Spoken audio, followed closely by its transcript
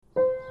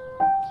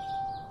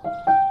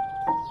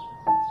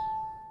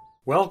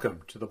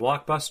Welcome to the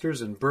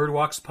Blockbusters and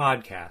Birdwalks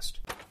podcast.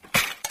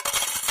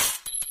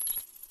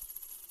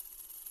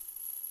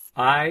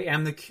 I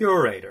am the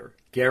curator,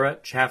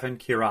 Garrett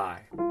Chaffin-Kirai.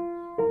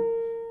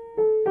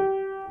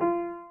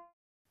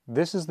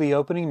 This is the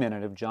opening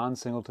minute of John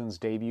Singleton's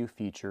debut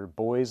feature,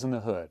 Boys in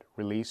the Hood,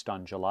 released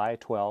on July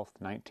 12,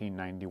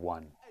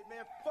 1991.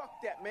 Fuck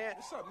that, man.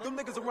 Them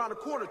niggas around the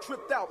corner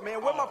tripped out,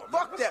 man.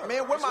 Fuck that,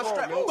 man. Where my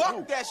strap?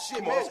 Fuck that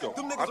shit, man.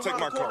 Them niggas I'll take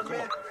my car,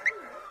 man.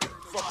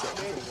 Fuck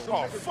that.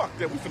 Oh, fuck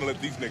that. We finna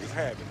let these niggas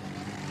have it.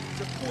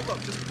 Just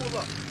pull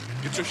up.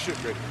 Get your shit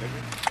ready,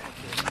 nigga.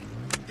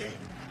 Damn.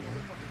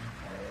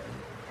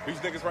 These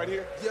niggas right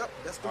here? Yep,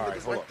 that's the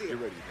niggas hold right up. there. Get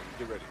ready, nigga.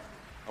 Get ready.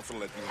 I'm finna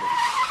let these niggas.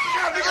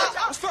 Yeah,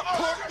 nigga. What's up,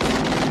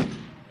 punk?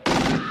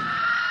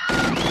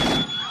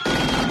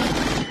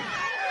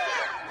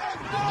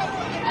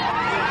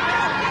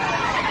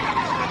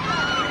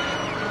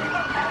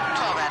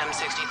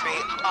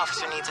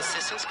 Officer needs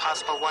assistance,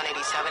 possible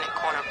 187 at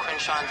corner of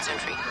Crenshaw and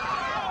Century.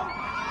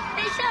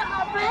 They shot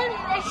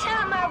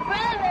my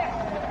brother!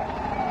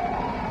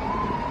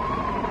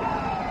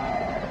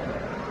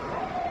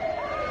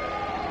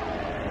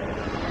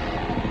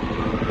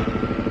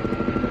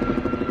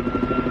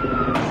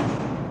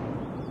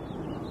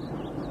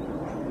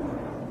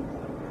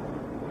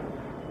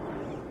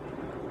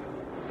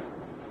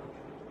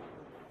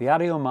 The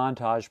audio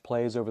montage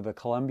plays over the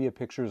Columbia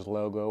Pictures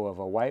logo of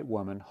a white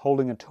woman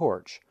holding a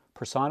torch,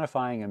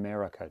 personifying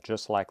America,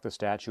 just like the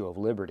Statue of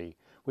Liberty,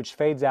 which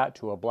fades out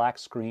to a black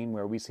screen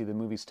where we see the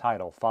movie's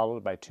title,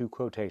 followed by two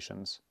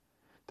quotations.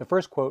 The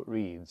first quote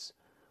reads,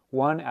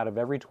 "1 out of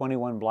every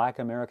 21 black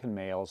American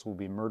males will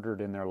be murdered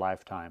in their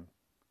lifetime."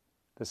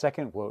 The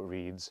second quote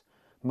reads,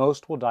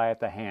 "Most will die at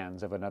the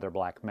hands of another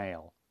black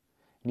male."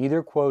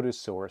 Neither quote is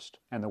sourced,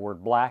 and the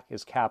word black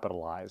is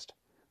capitalized.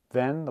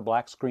 Then the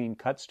black screen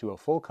cuts to a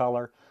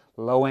full-color,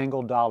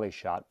 low-angle dolly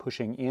shot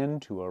pushing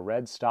into a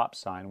red stop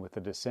sign with a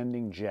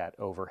descending jet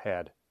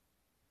overhead.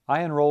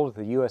 I enrolled at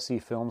the USC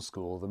Film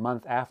School the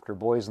month after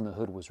Boys in the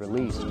Hood was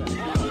released. Hey,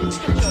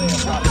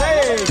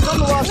 come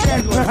to Los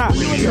Angeles.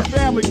 You and your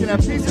family can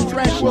have peace and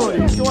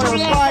tranquility. Enjoy our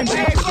fine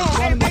day.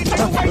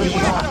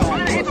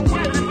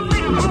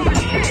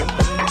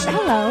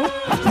 Hello,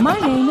 my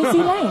name is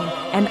Elaine,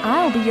 and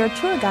I'll be your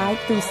tour guide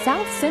through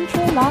South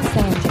Central Los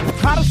Angeles.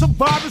 How to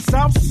survive in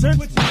South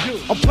Central?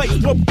 A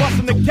place where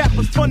busting the gap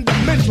is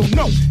fundamental.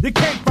 No, you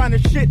can't find a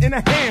shit in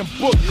a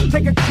handbook.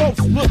 Take a close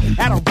look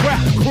at a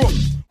rap crook.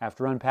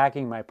 After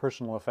unpacking my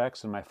personal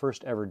effects in my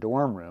first ever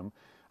dorm room,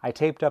 I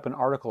taped up an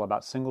article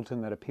about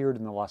Singleton that appeared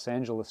in the Los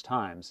Angeles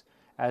Times,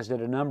 as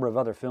did a number of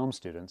other film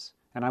students,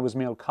 and I was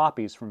mailed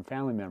copies from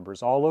family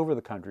members all over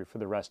the country for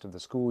the rest of the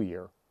school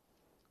year.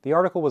 The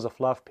article was a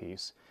fluff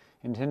piece,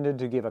 intended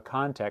to give a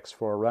context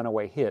for a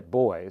runaway hit,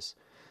 Boys,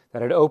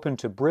 that had opened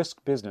to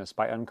brisk business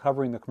by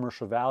uncovering the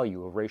commercial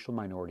value of racial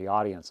minority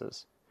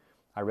audiences.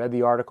 I read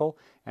the article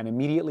and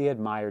immediately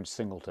admired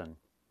Singleton.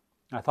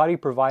 I thought he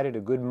provided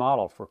a good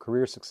model for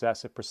career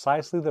success at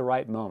precisely the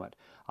right moment.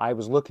 I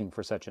was looking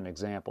for such an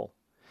example.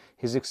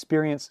 His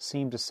experience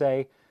seemed to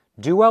say,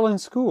 do well in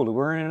school to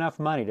earn enough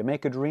money to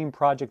make a dream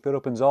project that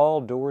opens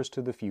all doors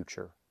to the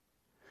future.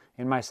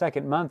 In my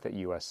second month at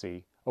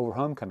USC, over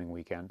homecoming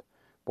weekend,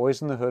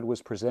 Boys in the Hood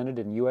was presented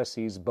in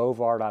USC's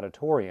Bovard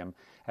Auditorium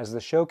as the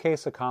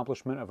showcase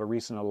accomplishment of a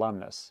recent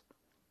alumnus.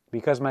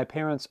 Because my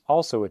parents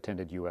also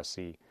attended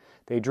USC,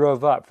 they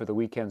drove up for the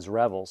weekend's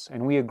revels,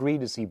 and we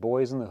agreed to see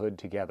Boys in the Hood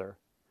together.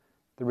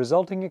 The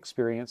resulting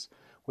experience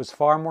was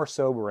far more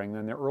sobering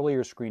than the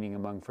earlier screening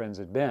among friends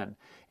had been,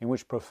 in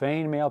which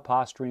profane male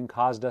posturing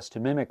caused us to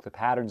mimic the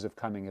patterns of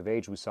coming of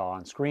age we saw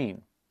on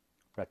screen.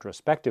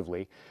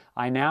 Retrospectively,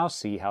 I now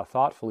see how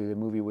thoughtfully the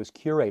movie was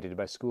curated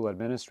by school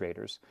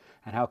administrators,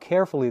 and how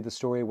carefully the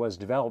story was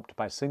developed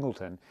by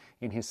Singleton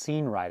in his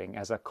scene writing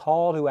as a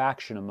call to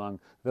action among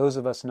those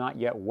of us not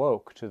yet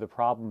woke to the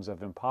problems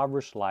of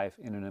impoverished life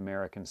in an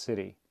American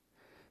city.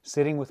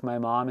 Sitting with my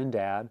mom and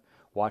dad,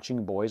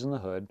 watching Boys in the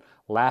Hood,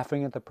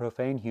 laughing at the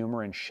profane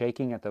humor and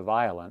shaking at the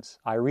violence,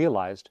 I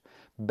realized,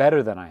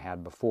 better than I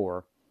had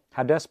before,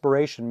 how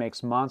desperation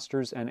makes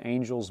monsters and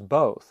angels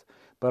both,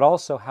 but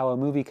also how a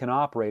movie can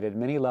operate at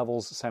many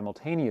levels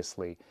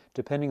simultaneously,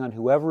 depending on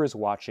whoever is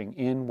watching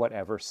in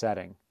whatever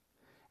setting.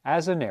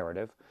 As a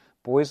narrative,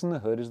 Boys in the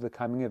Hood is the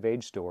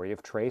coming-of-age story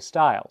of Trey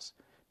Styles,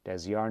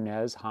 Desi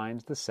Arnaz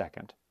Hines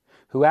II,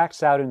 who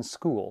acts out in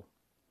school.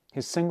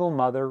 His single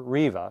mother,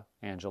 Reva,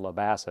 Angela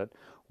Bassett,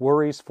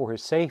 worries for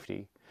his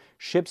safety,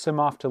 ships him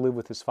off to live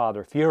with his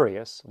father,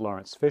 Furious,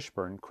 Lawrence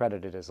Fishburne,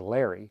 credited as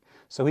Larry,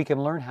 so he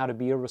can learn how to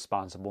be a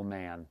responsible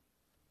man.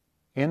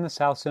 In the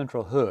South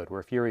Central Hood,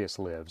 where Furious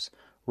lives,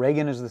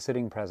 Reagan is the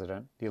sitting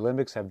president, the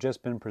Olympics have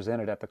just been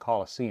presented at the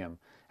Coliseum,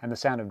 and the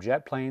sound of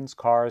jet planes,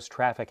 cars,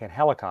 traffic, and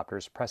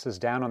helicopters presses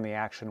down on the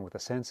action with a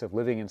sense of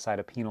living inside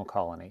a penal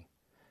colony.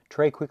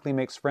 Trey quickly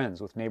makes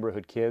friends with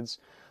neighborhood kids,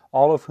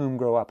 all of whom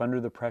grow up under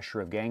the pressure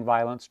of gang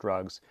violence,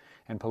 drugs,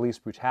 and police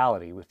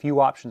brutality, with few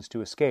options to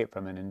escape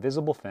from an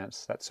invisible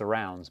fence that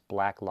surrounds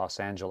Black Los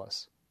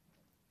Angeles.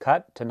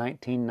 Cut to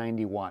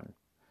 1991.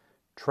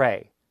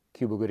 Trey,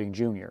 Cuba Gooding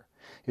Jr.,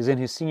 is in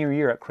his senior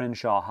year at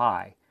Crenshaw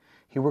High.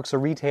 He works a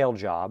retail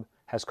job,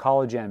 has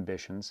college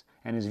ambitions,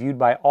 and is viewed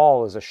by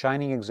all as a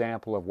shining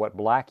example of what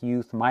black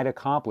youth might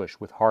accomplish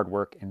with hard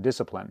work and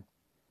discipline.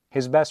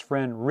 His best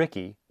friend,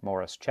 Ricky,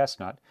 Morris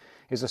Chestnut,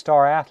 is a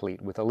star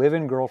athlete with a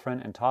live-in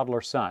girlfriend and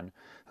toddler son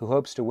who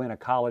hopes to win a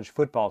college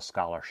football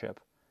scholarship.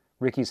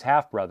 Ricky's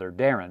half-brother,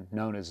 Darren,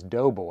 known as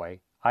Doughboy,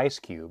 Ice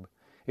Cube,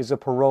 is a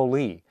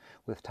parolee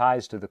with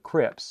ties to the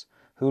Crips,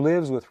 who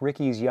lives with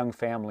Ricky's young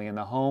family in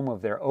the home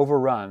of their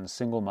overrun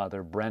single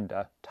mother,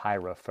 Brenda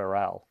Tyra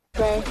Farrell.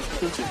 Ray,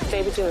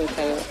 baby, do me a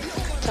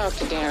favor. Talk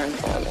to Darren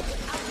for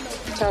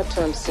me. Talk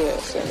to him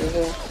seriously,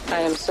 you hear?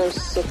 I am so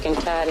sick and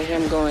tired of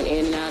him going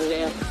in and out of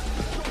there.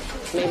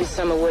 Maybe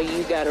some of what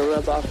you got to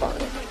rub off on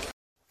him.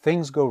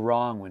 Things go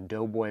wrong when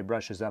Doughboy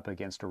brushes up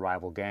against a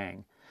rival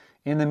gang.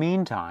 In the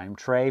meantime,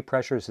 Trey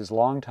pressures his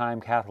longtime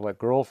Catholic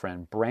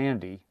girlfriend,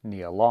 Brandy,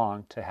 Nia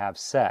Long, to have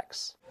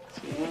sex.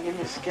 So you gonna give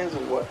me skins or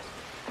what?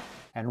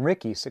 And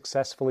Ricky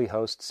successfully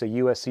hosts a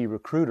USC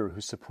recruiter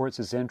who supports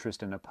his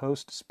interest in a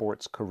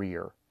post-sports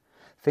career.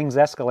 Things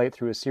escalate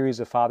through a series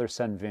of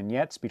father-son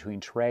vignettes between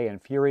Trey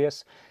and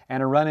Furious,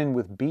 and a run-in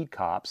with beat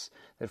cops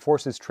that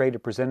forces Trey to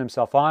present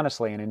himself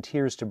honestly and in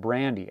tears to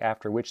Brandy,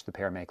 after which the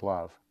pair make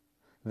love.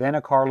 Then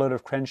a carload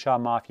of Crenshaw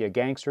Mafia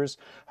gangsters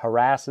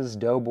harasses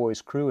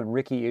Doughboy's crew and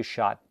Ricky is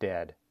shot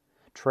dead.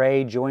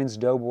 Trey joins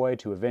Doughboy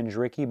to avenge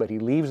Ricky, but he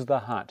leaves the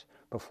hunt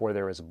before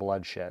there is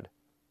bloodshed.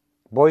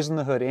 Boys in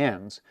the Hood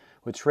ends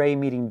with Trey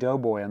meeting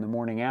Doughboy on the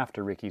morning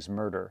after Ricky's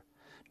murder.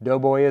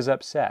 Doughboy is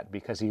upset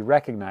because he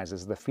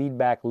recognizes the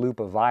feedback loop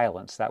of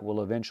violence that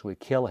will eventually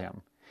kill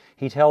him.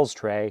 He tells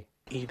Trey,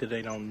 either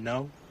they don't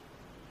know,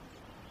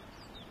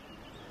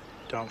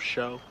 don't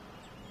show,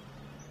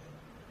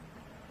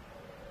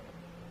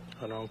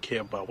 or don't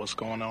care about what's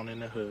going on in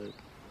the hood.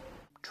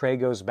 Trey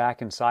goes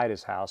back inside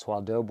his house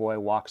while Doughboy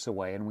walks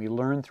away, and we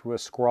learn through a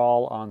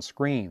scrawl on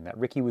screen that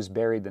Ricky was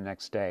buried the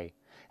next day,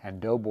 and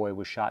Doughboy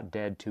was shot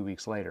dead 2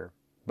 weeks later.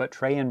 But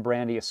Trey and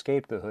Brandy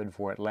escaped the hood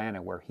for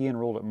Atlanta, where he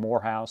enrolled at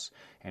Morehouse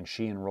and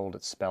she enrolled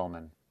at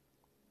Spelman.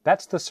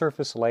 That's the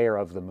surface layer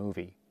of the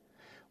movie.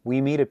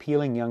 We meet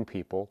appealing young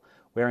people,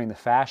 wearing the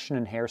fashion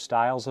and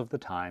hairstyles of the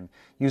time,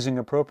 using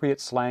appropriate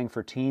slang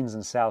for teens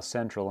in South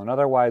Central, and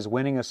otherwise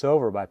winning us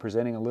over by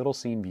presenting a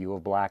little-seen view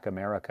of black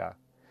America.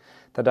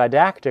 The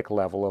didactic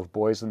level of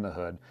Boys in the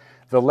Hood,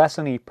 the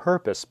lesson-y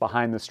purpose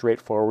behind the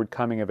straightforward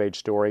coming-of-age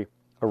story,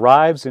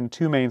 arrives in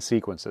two main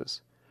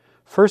sequences.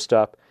 First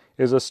up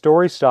is a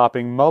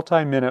story-stopping,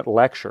 multi-minute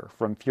lecture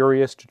from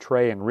Furious to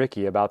Trey and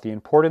Ricky about the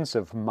importance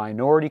of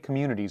minority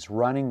communities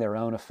running their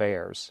own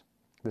affairs.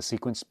 The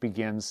sequence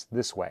begins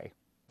this way.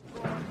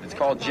 It's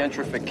called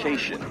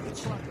gentrification.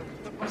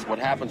 It's what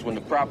happens when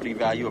the property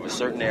value of a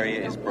certain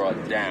area is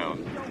brought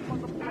down.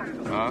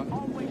 Huh?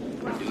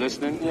 You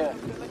listening? Yeah.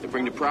 They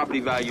bring the property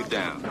value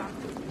down.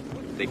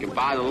 They can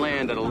buy the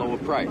land at a lower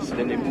price.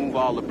 Then they move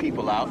all the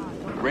people out,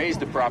 raise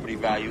the property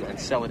value, and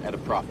sell it at a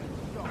profit.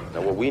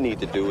 Now what we need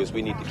to do is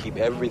we need to keep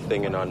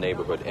everything in our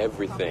neighborhood,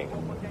 everything,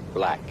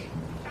 black.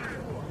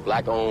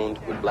 Black owned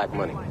with black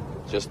money.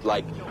 Just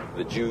like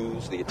the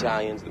Jews, the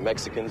Italians, the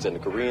Mexicans, and the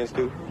Koreans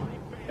do.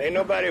 Ain't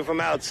nobody from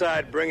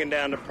outside bringing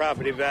down the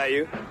property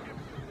value.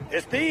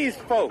 It's these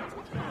folks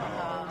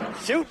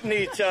shooting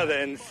each other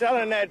and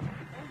selling that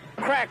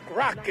crack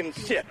rock and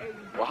shit.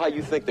 Well, how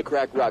you think the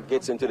crack rock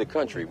gets into the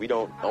country? We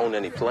don't own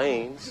any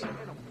planes.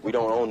 We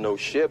don't own no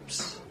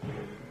ships.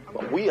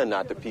 But we are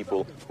not the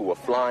people who are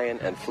flying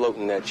and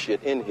floating that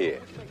shit in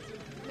here.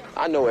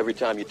 I know every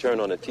time you turn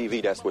on the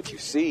TV, that's what you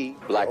see.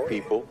 Black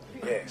people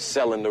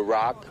selling the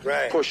rock,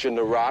 pushing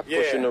the rock,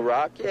 pushing the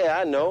rock. Yeah,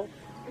 I know.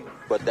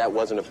 But that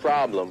wasn't a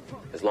problem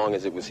as long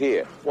as it was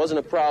here. It wasn't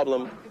a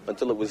problem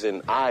until it was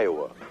in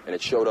Iowa, and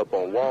it showed up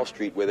on Wall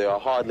Street where there are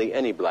hardly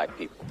any black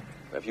people.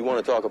 Now, if you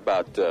want to talk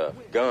about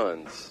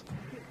guns,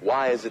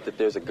 why is it that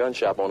there's a gun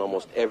shop on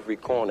almost every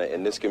corner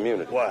in this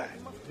community? Why?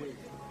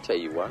 Tell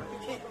you why.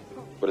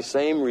 For the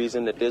same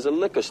reason that there's a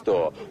liquor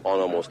store on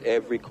almost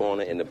every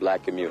corner in the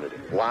black community.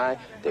 Why?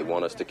 They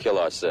want us to kill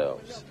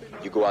ourselves.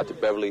 You go out to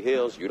Beverly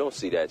Hills, you don't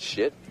see that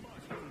shit.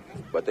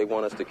 But they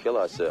want us to kill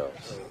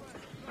ourselves.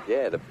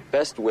 Yeah, the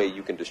best way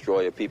you can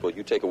destroy a people,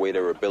 you take away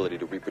their ability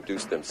to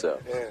reproduce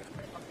themselves. Yeah.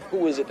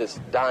 Who is it that's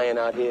dying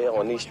out here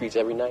on these streets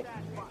every night?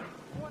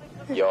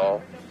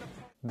 Y'all.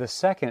 The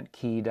second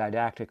key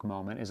didactic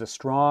moment is a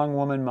strong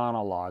woman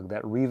monologue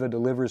that Reva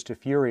delivers to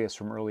Furious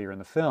from earlier in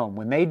the film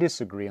when they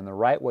disagree on the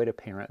right way to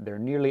parent their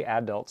nearly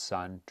adult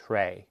son,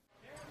 Trey.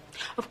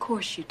 Of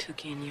course you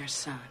took in your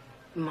son,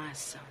 my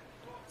son,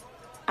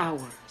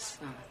 our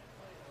son.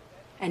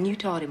 And you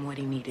taught him what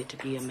he needed to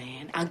be a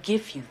man. I'll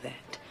give you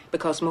that,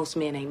 because most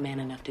men ain't man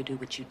enough to do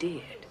what you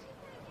did.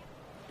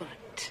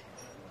 But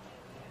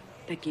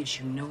that gives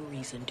you no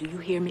reason, do you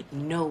hear me?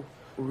 No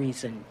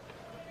reason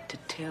to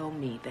tell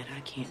me that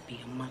I can't be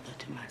a mother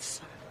to my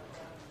son.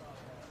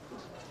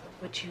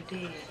 What you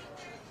did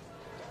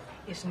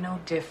is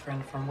no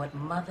different from what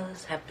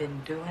mothers have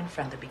been doing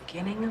from the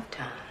beginning of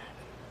time.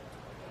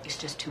 It's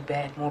just too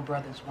bad more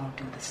brothers won't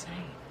do the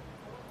same.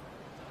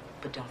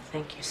 But don't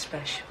think you're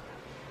special.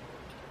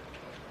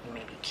 You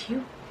may be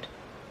cute,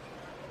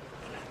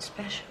 but not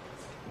special.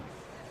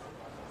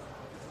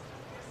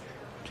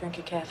 Drink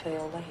your cafe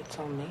au lait, it's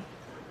on me.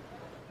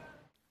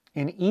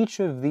 In each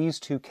of these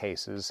two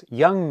cases,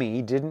 young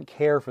me didn't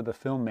care for the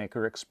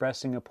filmmaker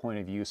expressing a point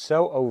of view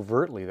so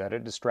overtly that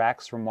it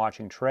distracts from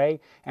watching Trey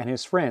and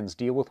his friends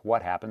deal with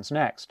what happens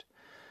next.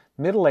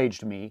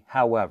 Middle-aged me,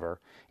 however,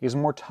 is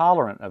more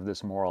tolerant of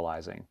this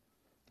moralizing.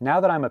 Now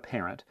that I'm a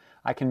parent,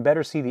 I can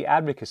better see the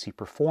advocacy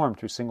performed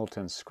through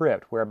Singleton's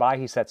script, whereby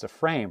he sets a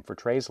frame for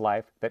Trey's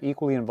life that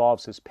equally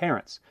involves his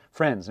parents,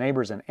 friends,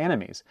 neighbors, and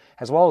enemies,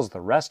 as well as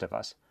the rest of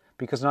us,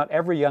 because not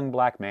every young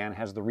black man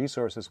has the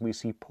resources we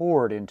see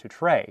poured into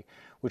Trey,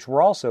 which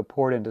were also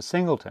poured into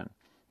Singleton,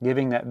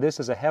 giving that this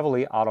is a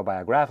heavily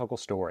autobiographical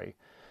story.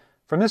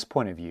 From this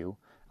point of view,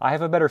 I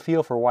have a better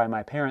feel for why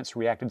my parents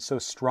reacted so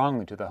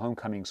strongly to the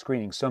Homecoming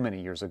screening so many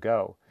years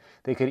ago.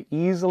 They could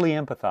easily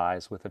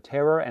empathize with the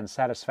terror and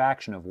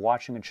satisfaction of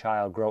watching a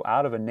child grow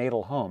out of a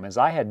natal home, as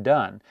I had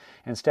done,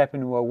 and step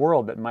into a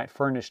world that might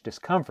furnish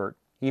discomfort,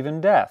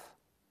 even death.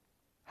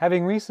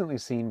 Having recently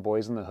seen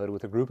Boys in the Hood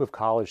with a group of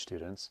college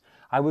students,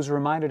 I was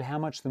reminded how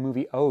much the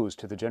movie owes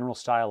to the general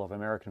style of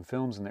American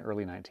films in the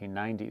early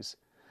 1990s.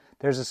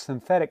 There's a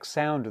synthetic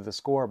sound to the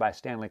score by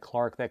Stanley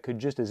Clarke that could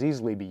just as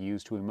easily be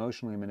used to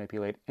emotionally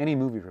manipulate any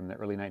movie from the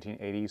early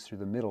 1980s through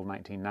the middle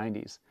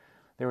 1990s.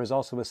 There is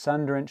also a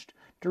sun-drenched,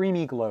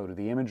 dreamy glow to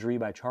the imagery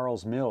by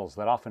Charles Mills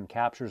that often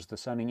captures the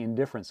stunning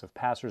indifference of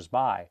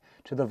passers-by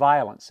to the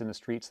violence in the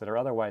streets that are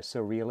otherwise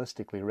so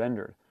realistically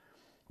rendered.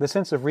 The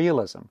sense of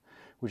realism,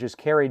 which is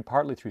carried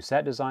partly through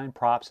set design,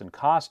 props, and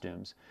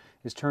costumes,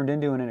 is turned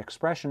into an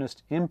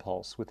expressionist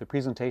impulse with the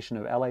presentation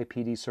of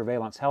LAPD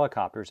surveillance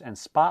helicopters and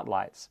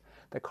spotlights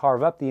that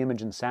carve up the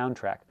image and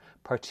soundtrack,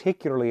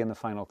 particularly in the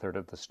final third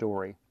of the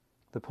story.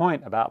 The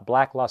point about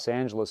Black Los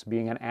Angeles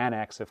being an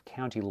annex of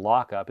county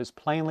lockup is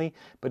plainly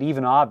but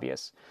even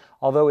obvious,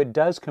 although it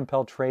does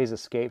compel Trey's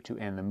escape to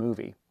end the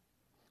movie.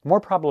 More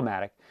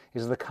problematic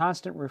is the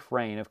constant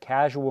refrain of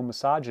casual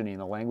misogyny in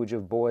the language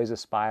of boys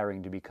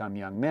aspiring to become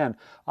young men,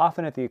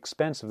 often at the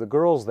expense of the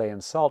girls they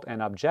insult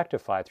and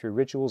objectify through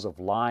rituals of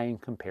lying,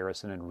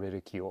 comparison, and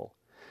ridicule.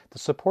 The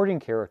supporting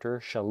character,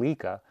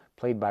 Shalika,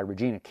 played by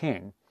Regina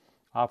King,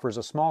 offers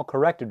a small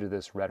corrective to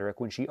this rhetoric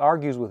when she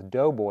argues with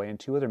Doughboy and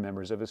two other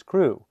members of his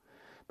crew.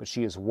 But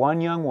she is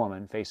one young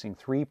woman facing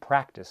three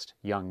practiced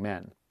young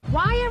men.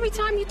 Why every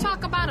time you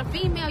talk about a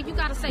female, you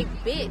gotta say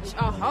bitch,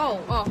 or hoe,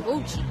 or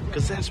hoochie?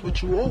 Because that's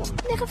what you are.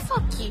 Nigga,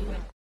 fuck you.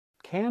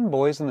 Can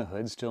Boys in the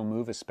Hood still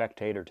move a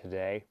spectator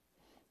today?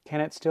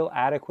 Can it still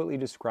adequately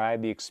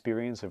describe the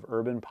experience of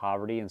urban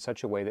poverty in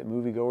such a way that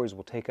moviegoers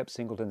will take up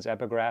Singleton's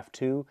epigraph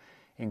to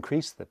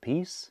increase the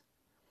peace?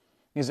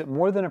 Is it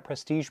more than a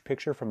prestige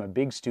picture from a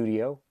big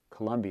studio,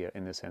 Columbia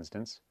in this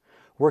instance,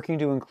 working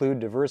to include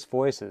diverse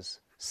voices,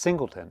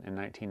 Singleton in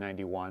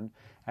 1991,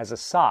 as a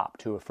sop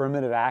to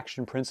affirmative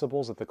action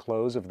principles at the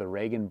close of the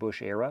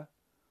Reagan-Bush era?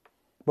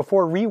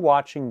 Before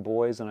re-watching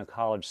Boys in a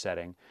college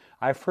setting,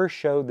 I first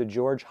showed the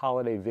George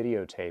Holliday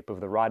videotape of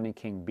the Rodney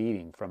King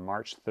beating from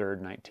March 3,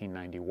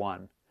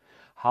 1991.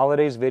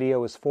 Holliday's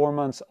video is 4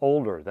 months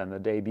older than the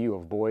debut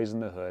of Boys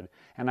in the Hood,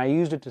 and I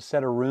used it to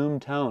set a room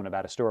tone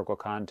about historical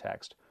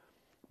context.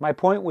 My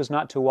point was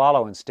not to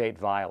wallow in state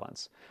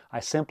violence.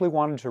 I simply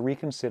wanted to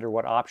reconsider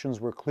what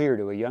options were clear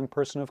to a young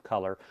person of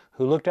color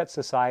who looked at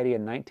society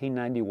in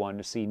 1991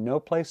 to see no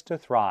place to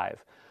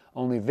thrive,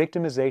 only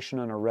victimization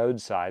on a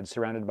roadside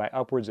surrounded by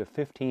upwards of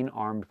 15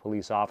 armed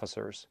police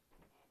officers.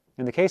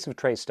 In the case of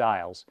Trey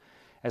Styles,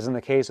 as in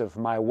the case of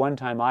my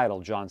one-time idol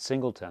John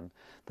Singleton,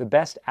 the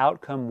best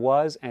outcome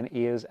was and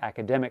is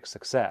academic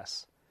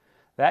success.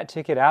 That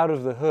ticket out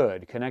of the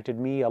hood connected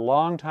me a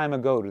long time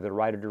ago to the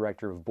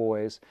writer-director of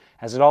Boys,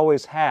 as it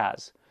always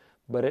has,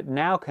 but it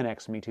now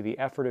connects me to the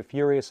effort of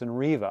Furious and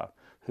Riva,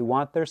 who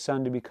want their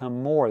son to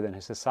become more than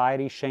his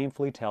society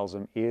shamefully tells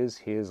him is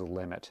his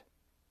limit.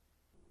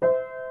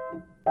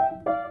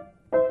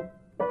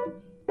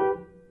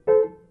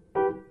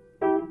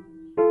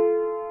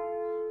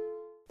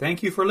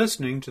 Thank you for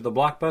listening to the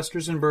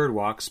Blockbusters and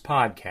Birdwalks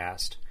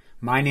podcast.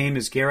 My name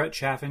is Garrett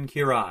Chaffin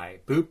Kirai.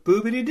 Boop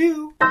boobity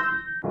doo.